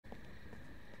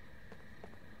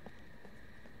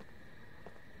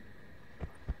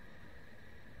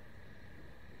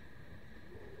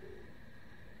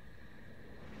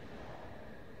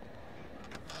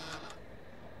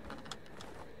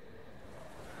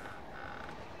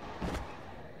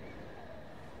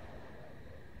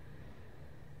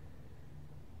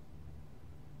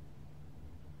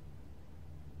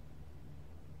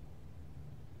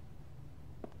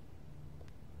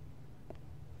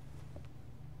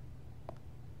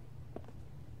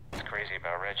crazy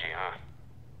about Reggie, huh?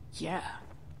 Yeah.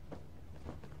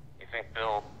 You think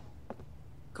Bill...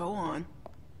 Go on.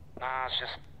 Nah, it's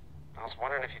just... I was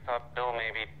wondering if you thought Bill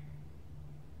maybe...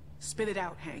 Spit it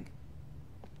out, Hank.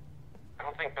 I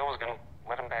don't think Bill was gonna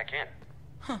let him back in.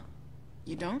 Huh.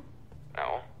 You don't?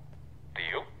 No. Do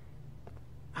you?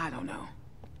 I don't know.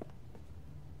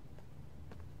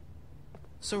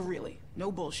 So really,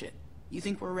 no bullshit. You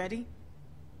think we're ready?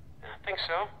 I think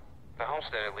so. The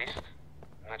homestead, at least.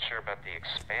 I'm not sure about the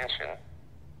expansion.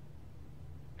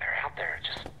 They're out there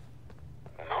just...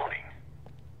 moaning.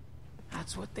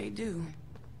 That's what they do.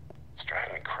 It's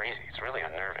driving me crazy. It's really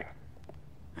unnerving.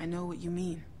 I know what you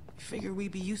mean. I figure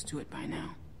we'd be used to it by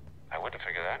now. I wouldn't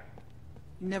figure that.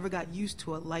 You never got used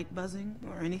to a light buzzing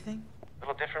or anything? A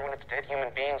little different when it's dead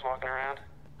human beings walking around.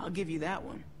 I'll give you that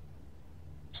one.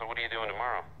 So what are you doing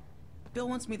tomorrow? Bill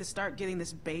wants me to start getting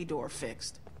this bay door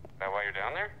fixed. That why you're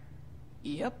down there?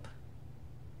 Yep.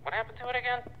 What happened to it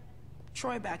again?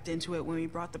 Troy backed into it when we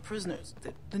brought the prisoners,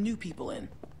 the new people in.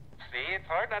 See, it's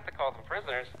hard not to call them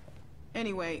prisoners.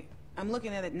 Anyway, I'm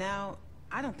looking at it now.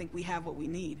 I don't think we have what we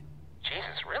need.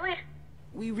 Jesus, really?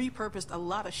 We repurposed a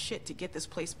lot of shit to get this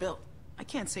place built. I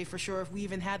can't say for sure if we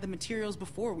even had the materials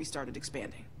before we started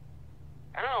expanding.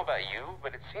 I don't know about you,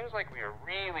 but it seems like we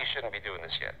really shouldn't be doing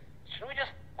this yet. Shouldn't we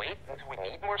just wait until we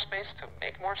need more space to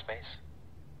make more space?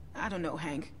 I don't know,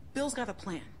 Hank. Bill's got a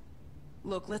plan.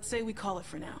 Look, let's say we call it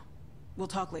for now. We'll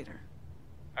talk later.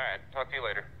 Alright, talk to you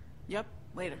later. Yep,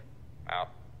 later. Out.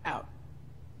 Out.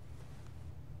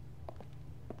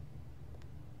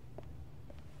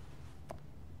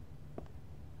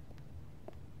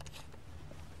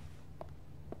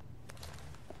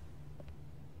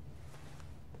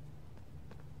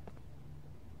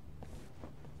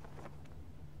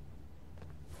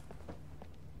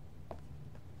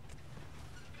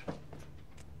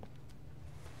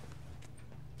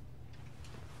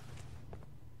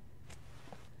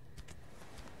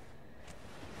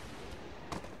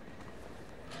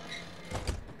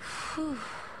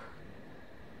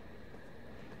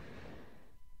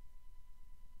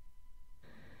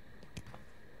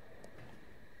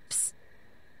 Psst.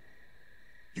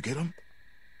 You get him?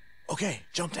 Okay,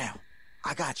 jump down.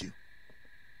 I got you.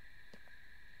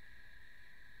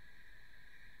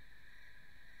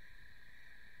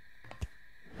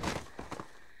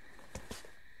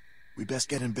 We best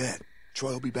get in bed.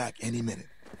 Troy will be back any minute.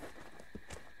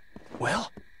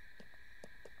 Well?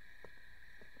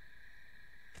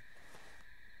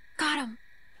 Got him.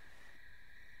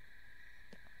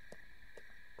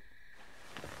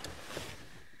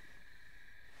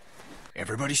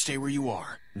 Everybody stay where you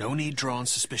are. No need drawing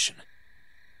suspicion.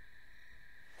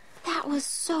 That was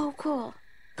so cool.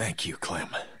 Thank you, Clem.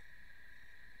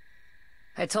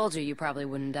 I told you probably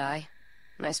wouldn't die.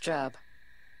 Nice job.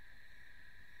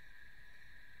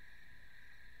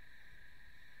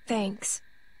 Thanks.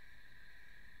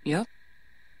 Yep.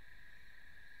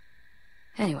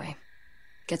 Anyway,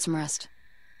 get some rest.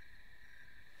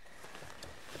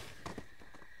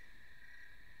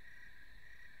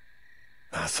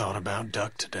 I thought about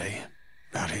Duck today,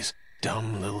 about his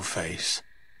dumb little face.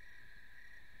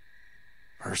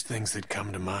 First things that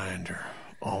come to mind are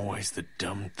always the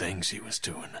dumb things he was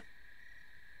doing.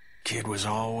 Kid was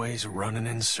always running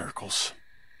in circles.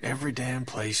 Every damn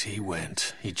place he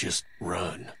went, he'd just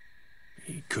run.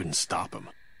 You couldn't stop him.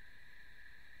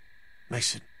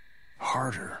 Makes it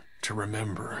harder to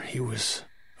remember he was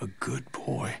a good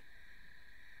boy.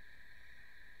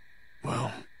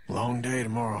 Well, long day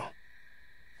tomorrow.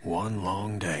 One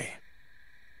long day.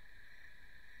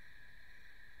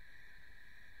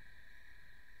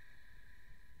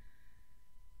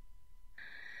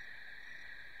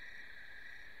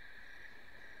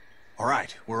 All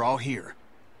right, we're all here.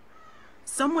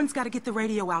 Someone's got to get the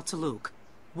radio out to Luke.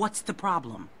 What's the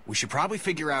problem? We should probably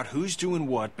figure out who's doing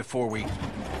what before we...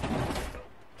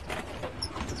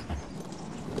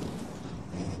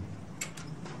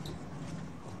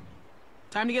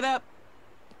 Time to get up.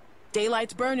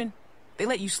 Daylight's burning. They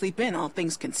let you sleep in, all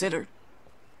things considered.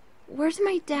 Where's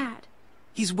my dad?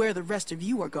 He's where the rest of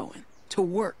you are going. To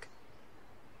work.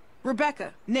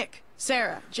 Rebecca, Nick,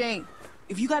 Sarah, Jane.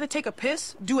 If you gotta take a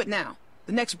piss, do it now.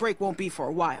 The next break won't be for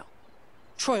a while.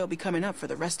 Troy will be coming up for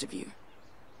the rest of you.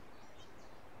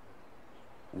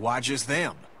 Why just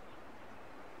them?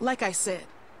 Like I said,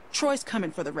 Troy's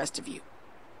coming for the rest of you.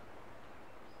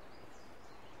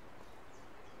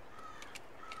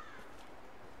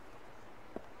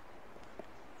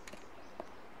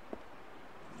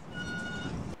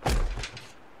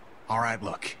 All right,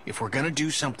 look, if we're gonna do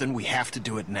something, we have to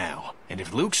do it now. And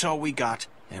if Luke's all we got,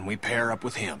 then we pair up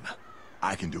with him.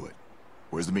 I can do it.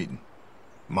 Where's the meeting?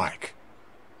 Mike,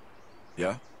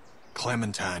 Yeah?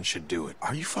 Clementine should do it.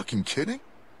 Are you fucking kidding?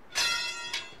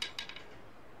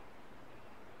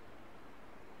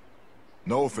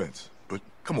 No offense, but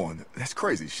come on, that's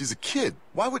crazy. She's a kid.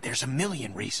 Why would... There's a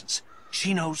million reasons.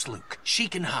 She knows Luke. She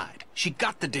can hide. She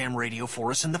got the damn radio for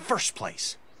us in the first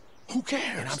place. Who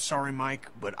cares? And I'm sorry, Mike,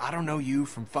 but I don't know you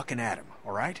from fucking Adam,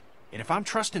 all right? And if I'm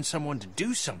trusting someone to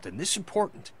do something this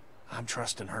important, I'm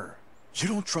trusting her. You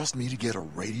don't trust me to get a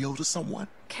radio to someone?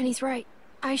 Kenny's right.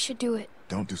 I should do it.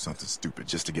 Don't do something stupid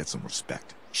just to get some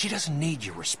respect. She doesn't need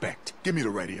your respect. Give me the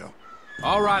radio.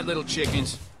 All right, little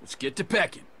chickens. Let's get to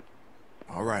pecking.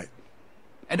 All right.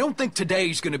 And don't think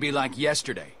today's gonna be like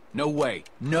yesterday. No way.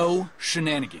 No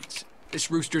shenanigans.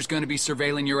 This rooster's gonna be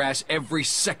surveilling your ass every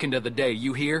second of the day,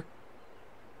 you hear?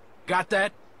 Got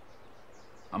that?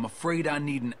 I'm afraid I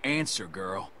need an answer,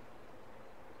 girl.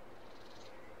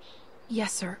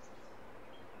 Yes, sir.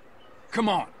 Come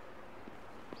on.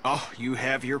 Oh, you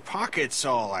have your pockets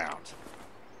all out.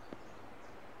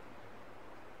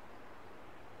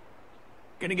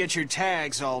 Gonna get your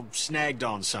tags all snagged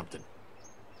on something.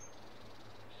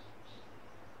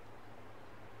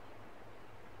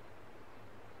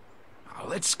 Now,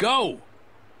 let's go.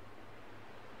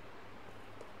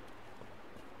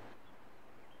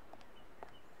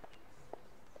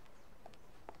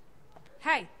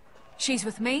 Hey, she's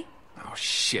with me? Oh,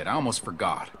 shit, I almost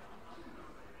forgot.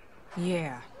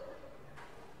 Yeah.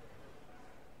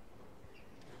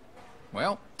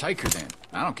 Well, take her then.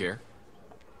 I don't care.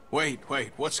 Wait,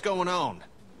 what's going on?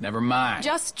 Never mind.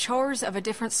 Just chores of a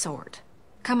different sort.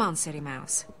 Come on, City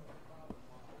Mouse.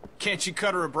 Can't you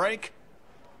cut her a break?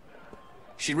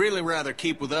 She'd really rather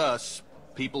keep with us,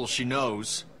 people she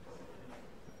knows.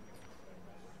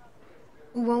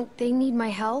 Won't they need my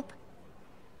help?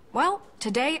 Well,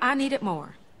 today I need it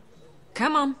more.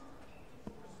 Come on.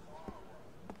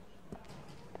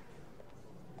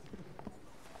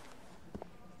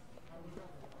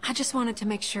 I just wanted to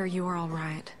make sure you were all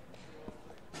right.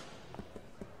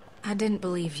 I didn't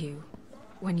believe you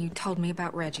when you told me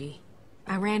about Reggie.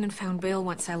 I ran and found Bill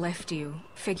once I left you.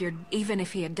 Figured even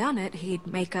if he had done it, he'd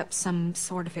make up some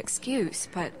sort of excuse,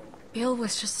 but Bill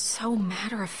was just so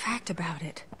matter-of-fact about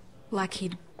it. Like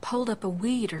he'd pulled up a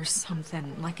weed or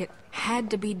something, like it had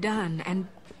to be done, and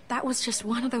that was just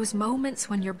one of those moments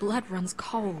when your blood runs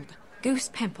cold. Goose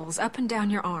pimples up and down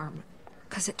your arm.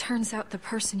 'Cause it turns out the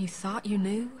person you thought you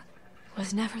knew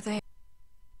was never there.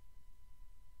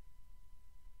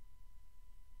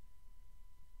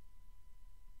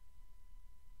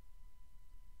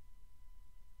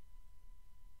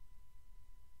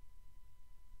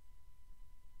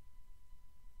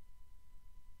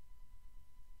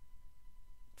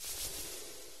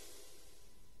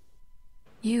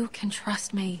 You can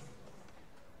trust me.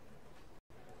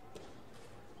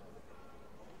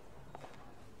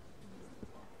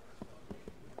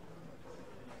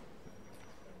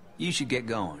 You should get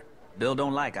going. Bill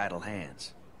don't like idle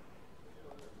hands.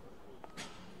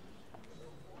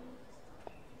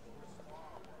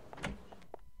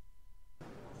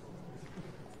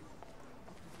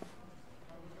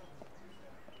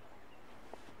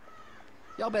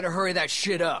 Y'all better hurry that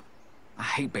shit up. I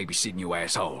hate babysitting you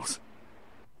assholes.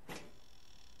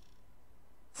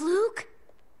 Luke?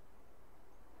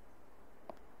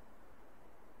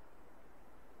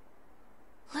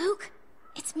 Luke?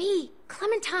 It's me,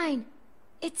 Clementine.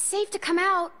 It's safe to come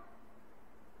out.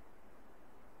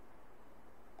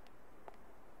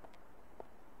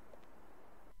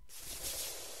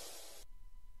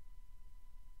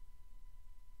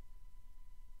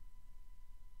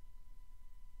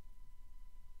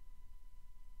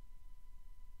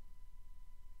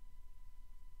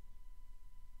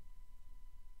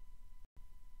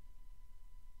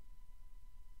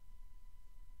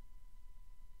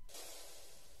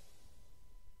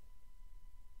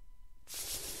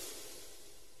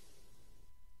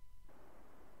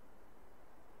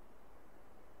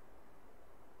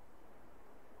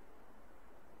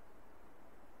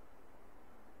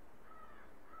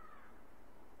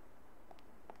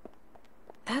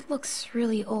 That looks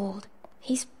really old.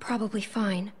 He's probably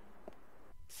fine.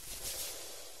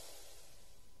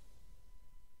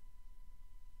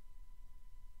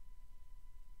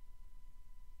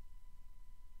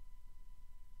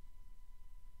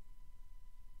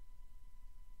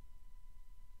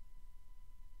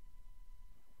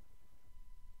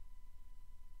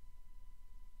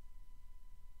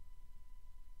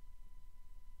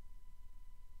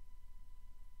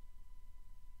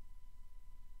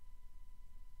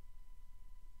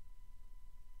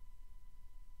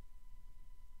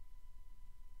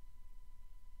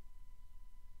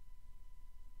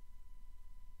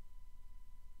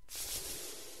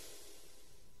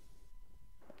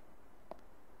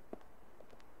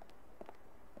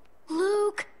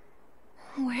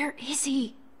 is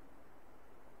he?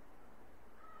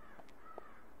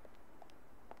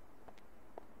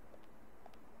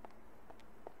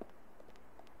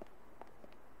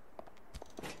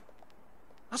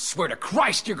 I swear to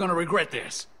Christ you're gonna regret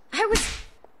this. I was...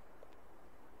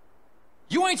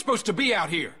 You ain't supposed to be out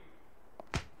here.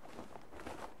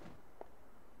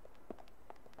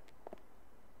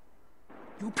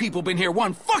 You people been here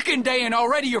one fucking day and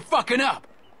already you're fucking up.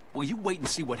 Well, you wait and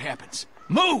see what happens.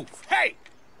 Move! Hey!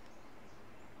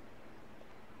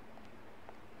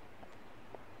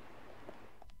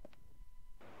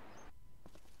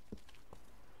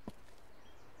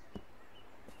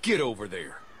 Get over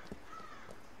there.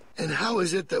 And how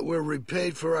is it that we're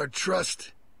repaid for our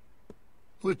trust?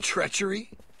 With treachery?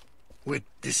 With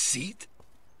deceit?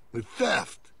 With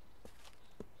theft?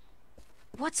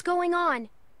 What's going on?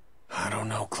 I don't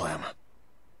know, Clem.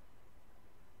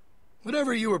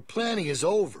 Whatever you were planning is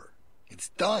over. It's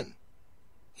done.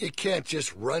 You can't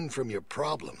just run from your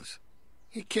problems.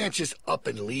 You can't just up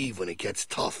and leave when it gets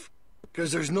tough.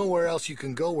 Because there's nowhere else you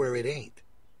can go where it ain't.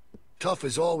 Tough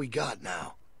is all we got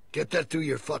now. Get that through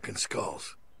your fucking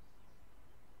skulls.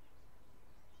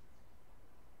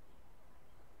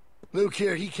 Luke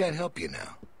here, he can't help you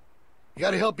now. You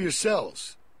gotta help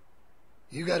yourselves.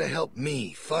 You gotta help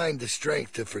me find the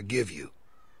strength to forgive you.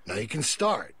 Now you can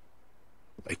start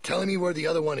by telling me where the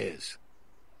other one is.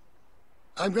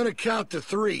 I'm gonna count to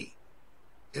 3.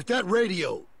 If that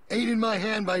radio ain't in my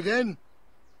hand by then,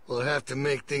 we'll have to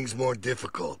make things more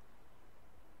difficult.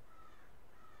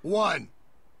 1.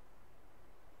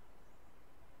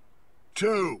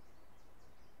 2.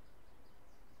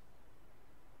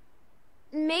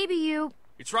 Maybe you...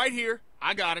 It's right here.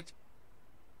 I got it.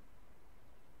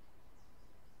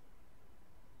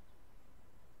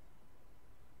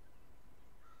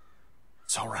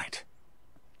 It's all right.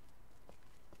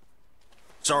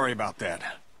 Sorry about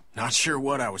that. Not sure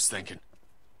what I was thinking.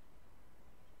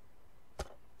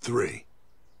 3.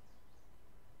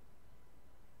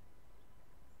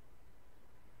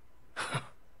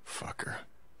 Fucker.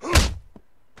 No!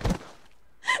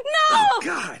 Oh,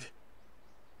 God!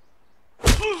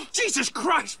 Jesus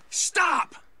Christ!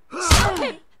 Stop! Stop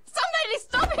him! Somebody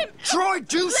stop him! Troy,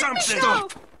 do something!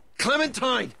 Stop!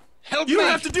 Clementine! Help me! You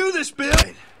don't have to do this, Bill!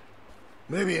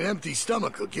 Maybe an empty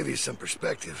stomach will give you some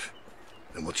perspective.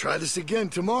 And we'll try this again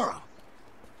tomorrow.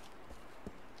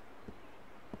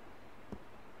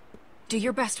 Do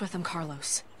your best with him,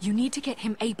 Carlos. You need to get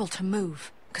him able to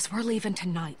move, because we're leaving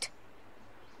tonight.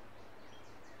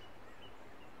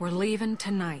 We're leaving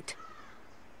tonight.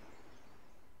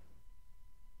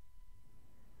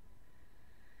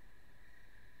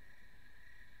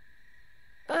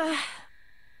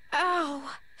 Ow.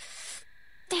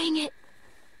 Dang it.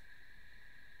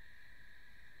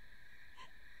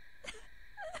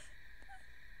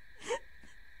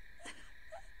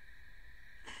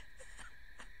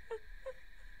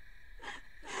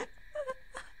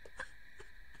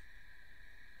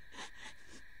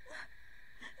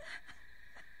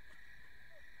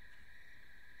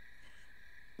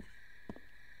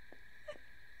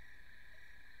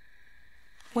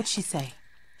 What'd she say?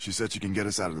 She said she can get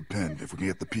us out of the pen if we can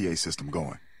get the PA system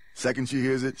going. Second she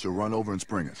hears it, she'll run over and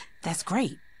spring us. That's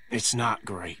great. It's not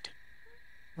great.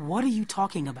 What are you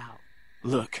talking about?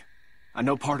 Look, I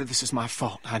know part of this is my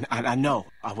fault. I know.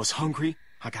 I was hungry,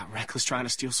 I got reckless trying to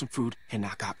steal some food, and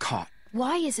I got caught.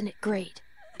 Why isn't it great?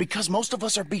 Because most of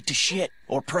us are beat to shit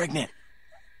or pregnant.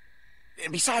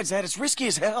 And besides that, it's risky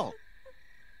as hell.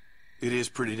 It is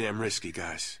pretty damn risky,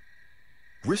 guys.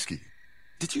 Risky?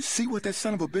 Did you see what that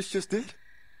son of a bitch just did?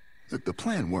 Look, the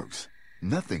plan works.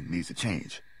 Nothing needs to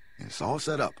change. And it's all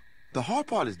set up. The hard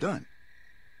part is done.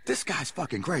 This guy's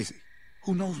fucking crazy.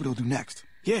 Who knows what he'll do next?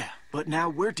 Yeah, but now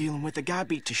we're dealing with a guy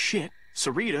beat to shit,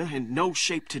 Sarita in no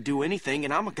shape to do anything,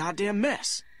 and I'm a goddamn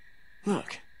mess.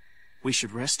 Look, we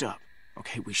should rest up.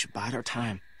 Okay, we should bide our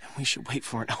time, and we should wait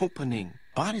for an opening.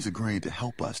 Bonnie's agreeing to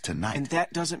help us tonight. And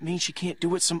that doesn't mean she can't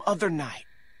do it some other night.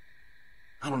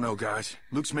 I don't know, guys.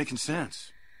 Luke's making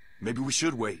sense. Maybe we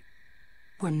should wait.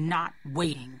 We're not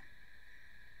waiting.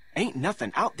 Ain't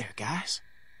nothing out there, guys.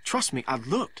 Trust me, I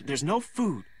looked. There's no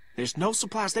food. There's no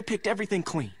supplies. They picked everything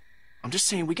clean. I'm just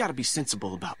saying we gotta be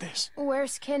sensible about this.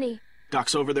 Where's Kenny?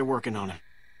 Doc's over there working on him.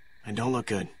 And don't look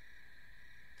good.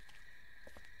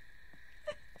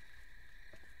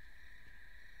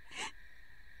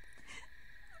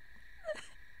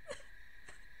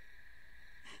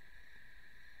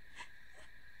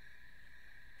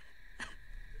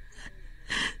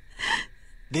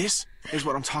 This is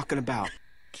what I'm talking about.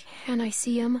 Can I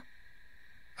see him?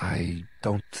 I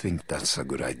don't think that's a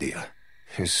good idea.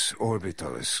 His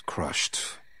orbital is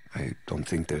crushed. I don't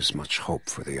think there's much hope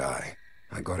for the eye.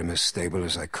 I got him as stable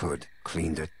as I could,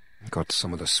 cleaned it, got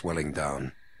some of the swelling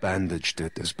down, bandaged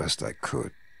it as best I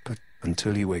could. But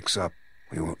until he wakes up,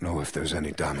 we won't know if there's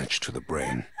any damage to the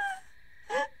brain.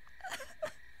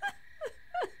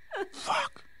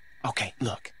 Fuck. Okay,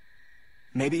 look.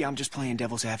 Maybe I'm just playing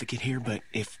devil's advocate here, but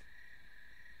if...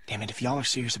 Damn it, if y'all are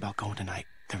serious about going tonight,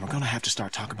 then we're gonna have to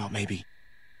start talking about maybe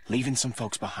leaving some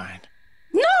folks behind.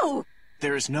 No!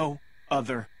 There is no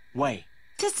other way.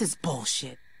 This is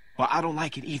bullshit. Well, I don't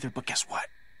like it either, but guess what?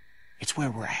 It's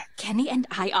where we're at. Kenny and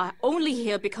I are only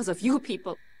here because of you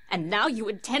people, and now you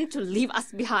intend to leave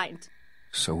us behind.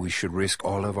 So we should risk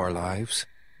all of our lives?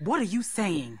 What are you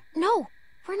saying? No,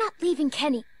 we're not leaving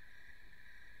Kenny.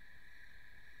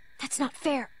 That's not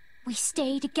fair. We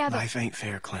stay together. Life ain't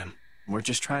fair, Clem. We're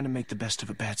just trying to make the best of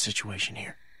a bad situation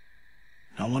here.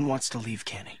 No one wants to leave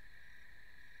Kenny.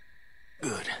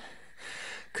 Good.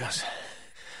 'Cause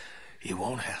you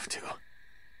won't have to.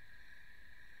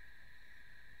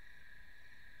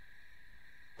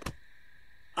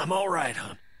 I'm all right,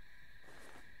 hon.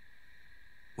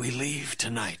 We leave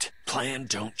tonight. Plan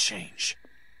don't change.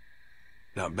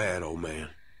 Not bad, old man.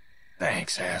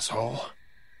 Thanks, asshole.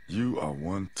 You are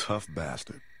one tough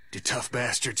bastard. Do tough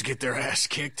bastards get their ass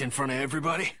kicked in front of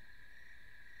everybody?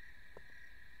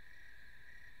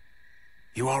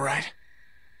 You all right?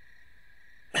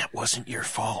 That wasn't your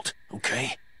fault,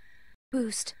 okay?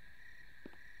 Boost.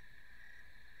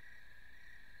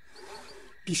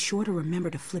 Be sure to remember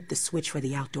to flip the switch for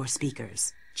the outdoor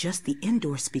speakers. Just the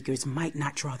indoor speakers might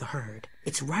not draw the herd.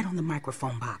 It's right on the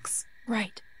microphone box.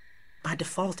 Right. By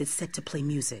default, it's set to play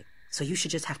music, so you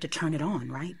should just have to turn it on,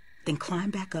 right? Then climb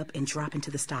back up and drop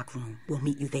into the stockroom. We'll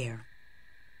meet you there.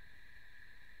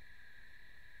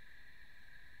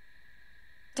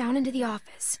 Down into the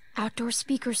office. Outdoor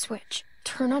speaker switch.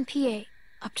 Turn on PA.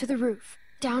 Up to the roof.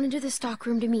 Down into the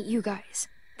stockroom to meet you guys.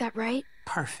 That right?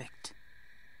 Perfect.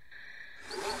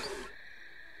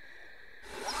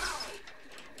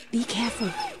 Be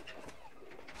careful.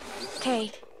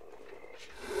 Okay.